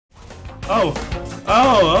Oh!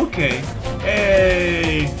 Oh, okay.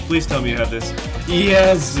 Hey! Please tell me you have this.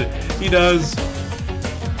 Yes! He does!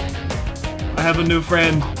 I have a new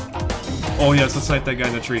friend. Oh yes, let's snipe that guy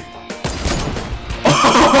in the tree.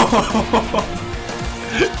 Oh!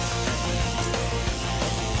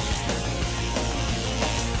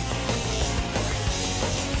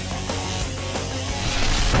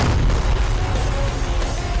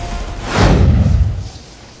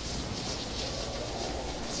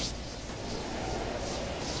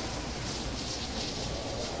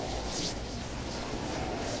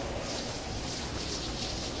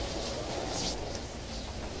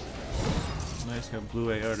 Nice, got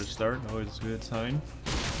blue AR to start, always a good sign.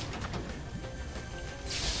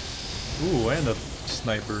 Ooh, and a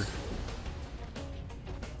sniper.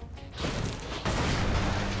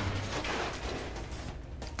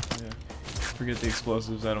 Yeah, forget the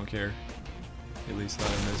explosives, I don't care. At least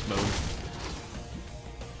not in this mode.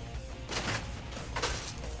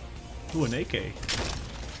 Ooh, an AK.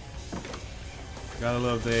 Gotta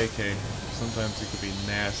love the AK. Sometimes it could be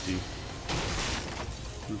nasty.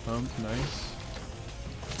 Blue pump, nice.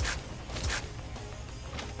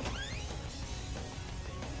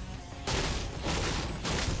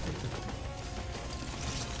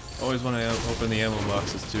 Always when I open the ammo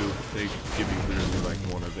boxes too, they give you literally like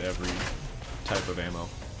one of every type of ammo.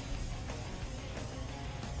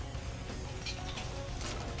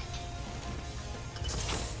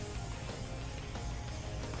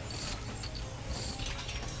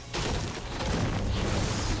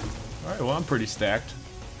 Alright, well I'm pretty stacked.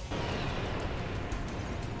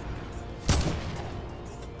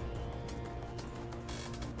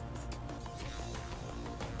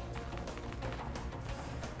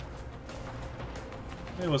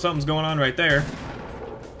 Hey, well, something's going on right there.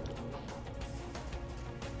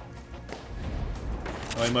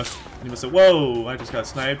 Oh, he must have, whoa, I just got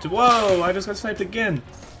sniped. Whoa, I just got sniped again.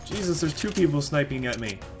 Jesus, there's two people sniping at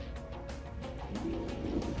me.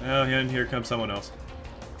 Oh, and here comes someone else.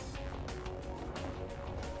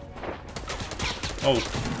 Oh.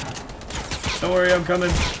 Don't worry, I'm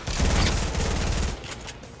coming.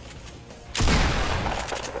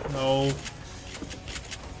 No.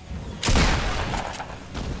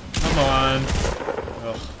 Come on.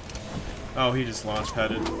 Ugh. Oh, he just launch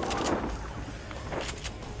padded.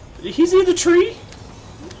 He's in the tree?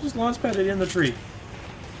 He just launch padded in the tree.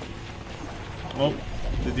 Well,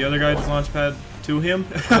 did the other guy just launch pad to him?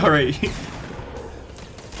 Alright.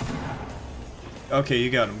 Okay,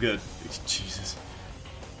 you got him. Good. Jesus.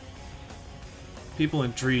 People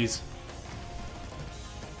in trees.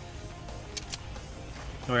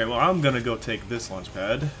 Alright, well, I'm gonna go take this launch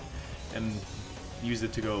pad and use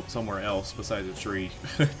it to go somewhere else besides a tree.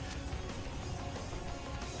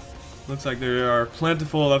 Looks like there are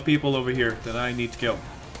plentiful of people over here that I need to kill.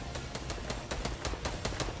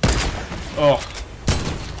 Oh.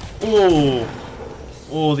 Oh.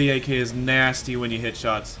 Oh, the AK is nasty when you hit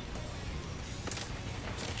shots.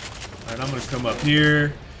 Alright, I'm gonna come up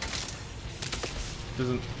here.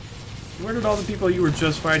 Where did all the people you were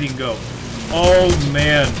just fighting go? Oh,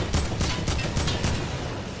 man.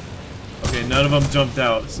 Okay, none of them jumped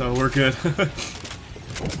out, so we're good.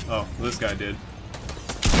 Oh, this guy did.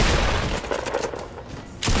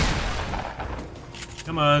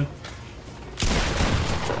 Come on.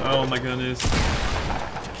 Oh my goodness.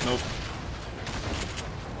 Nope.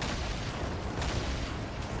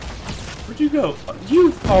 Where'd you go?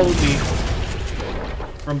 You followed me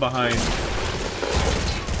from behind.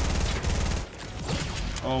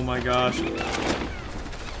 Oh my gosh.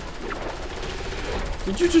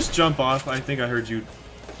 Did you just jump off? I think I heard you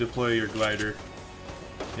deploy your glider.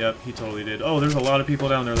 Yep, he totally did. Oh, there's a lot of people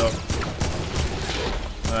down there though.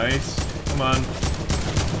 Nice. Come on.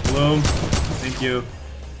 Bloom. Thank you.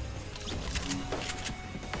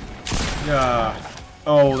 Yeah.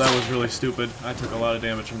 Oh, that was really stupid. I took a lot of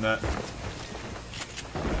damage from that.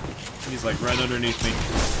 He's like right underneath me.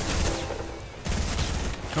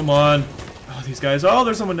 Come on. Oh, these guys. Oh,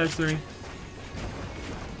 there's someone next to me.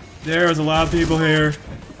 There's a lot of people here.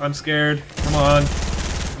 I'm scared. Come on.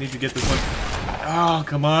 I need to get this one. Oh,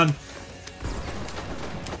 come on.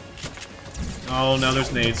 Oh, now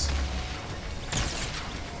there's nades.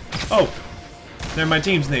 Oh! They're my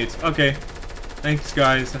team's nades. Okay. Thanks,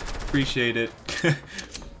 guys. Appreciate it.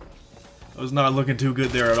 I was not looking too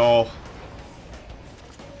good there at all.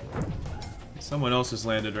 Someone else has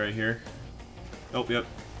landed right here. Oh, yep.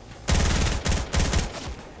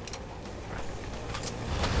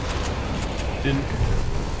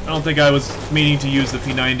 I don't think I was meaning to use the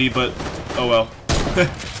P90, but oh well.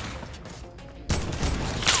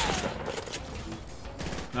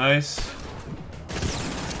 Nice.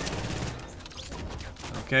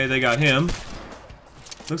 Okay, they got him.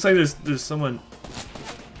 Looks like there's someone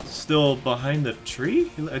still behind the tree?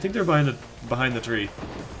 I think they're behind the tree.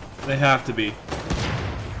 They have to be.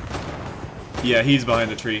 Yeah, he's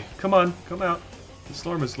behind the tree. Come on, come out. The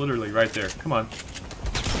storm is literally right there. Come on.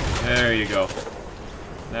 There you go.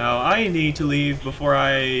 Now, I need to leave before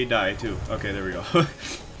I die, too. Okay, there we go.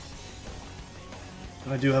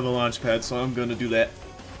 I do have a launch pad, so I'm gonna do that.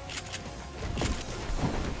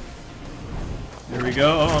 There we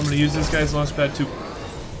go. Oh, I'm gonna use this guy's launch pad, too.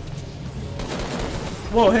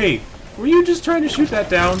 Whoa, hey! Were you just trying to shoot that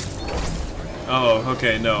down? Oh,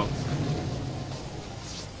 okay, no.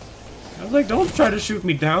 I was like, don't try to shoot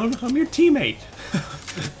me down. I'm your teammate.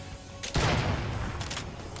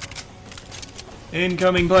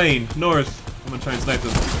 Incoming plane, north. I'm gonna try and snipe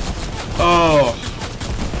them. Oh.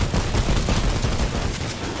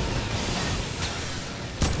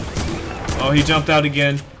 Oh, he jumped out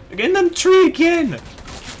again. Again, the tree again.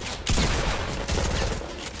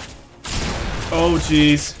 Oh,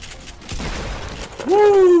 jeez.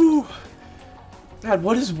 Woo! God,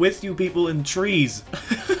 what is with you people in trees?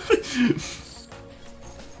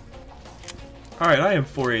 Alright, I am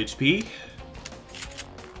 4 HP.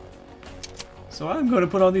 So I'm going to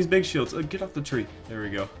put on these big shields. Get off the tree. There we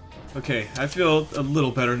go. Okay, I feel a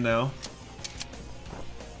little better now.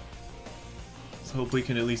 Let's hope we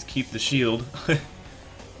can at least keep the shield.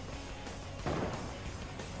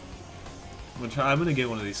 I'm gonna get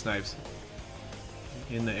one of these snipes.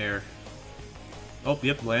 In the air. Oh,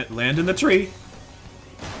 yep, land in the tree.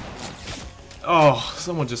 Oh,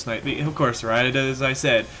 someone just sniped me. Of course, right as I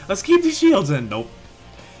said. Let's keep these shields in. Nope.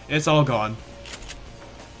 It's all gone.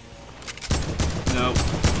 Nope.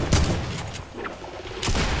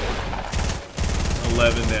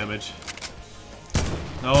 11 damage.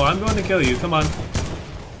 No, I'm going to kill you. Come on.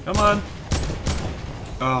 Come on.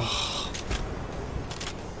 Oh.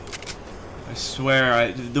 I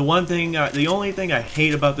swear, the only thing I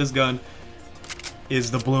hate about this gun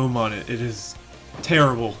is the bloom on it. It is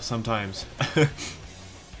terrible sometimes.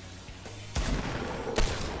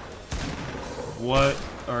 What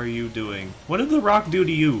are you doing? What did the rock do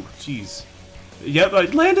to you? Jeez. Yep, I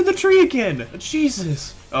landed the tree again!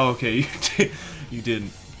 Jesus! Oh, okay, you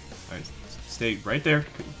didn't. Alright, stay right there.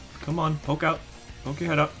 Come on, poke out. Poke your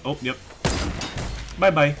head up. Oh, yep.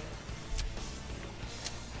 Bye-bye.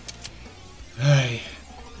 Hey,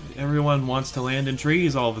 everyone wants to land in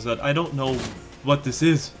trees all of a sudden. I don't know what this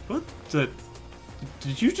is. What the...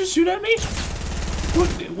 Did you just shoot at me?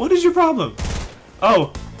 What is your problem?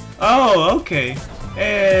 Oh. Oh, okay.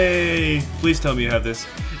 Hey. Please tell me you have this.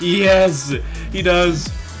 Yes, he does.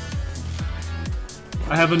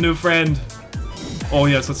 I have a new friend. Oh,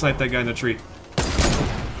 yes, let's snipe that guy in the tree.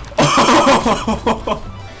 Oh.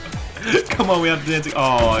 Come on, we have to dance.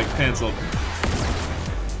 Oh, I canceled.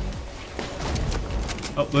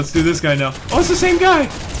 Oh, let's do this guy now. Oh, it's the same guy.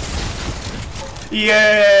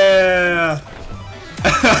 Yeah.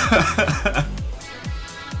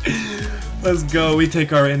 Let's go. We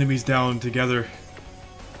take our enemies down together.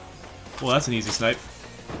 Well, that's an easy snipe.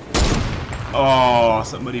 Oh,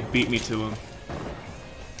 somebody beat me to him.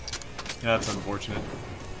 That's unfortunate.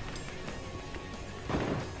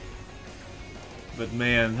 But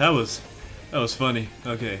man, that was funny.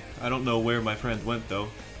 Okay, I don't know where my friend went though.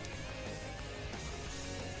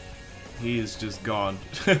 He is just gone.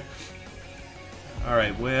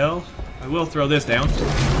 Alright, well, I will throw this down.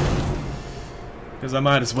 Because I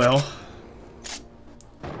might as well.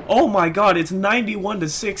 Oh my god, it's 91 to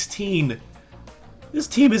 16. This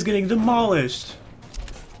team is getting demolished.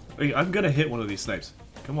 Wait, I'm gonna hit one of these snipes.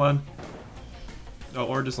 Come on. Oh,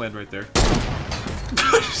 or just land right there.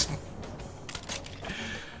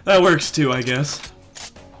 That works too, I guess.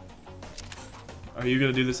 Are you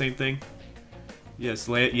gonna do the same thing? Yes,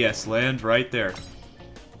 land right there.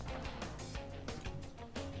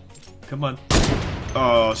 Come on.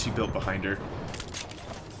 Oh, she built behind her.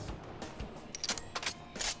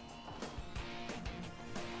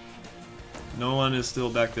 No one is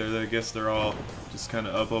still back there. I guess they're all just kind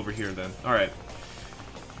of up over here then. Alright.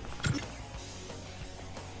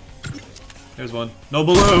 There's one. No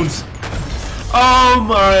balloons! Oh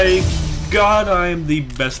my god, I am the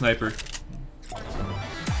best sniper.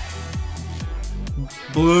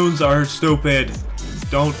 Balloons are stupid.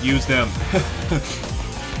 Don't use them.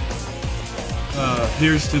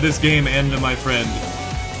 Here's to this game and to my friend.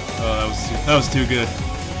 Oh, that was too good.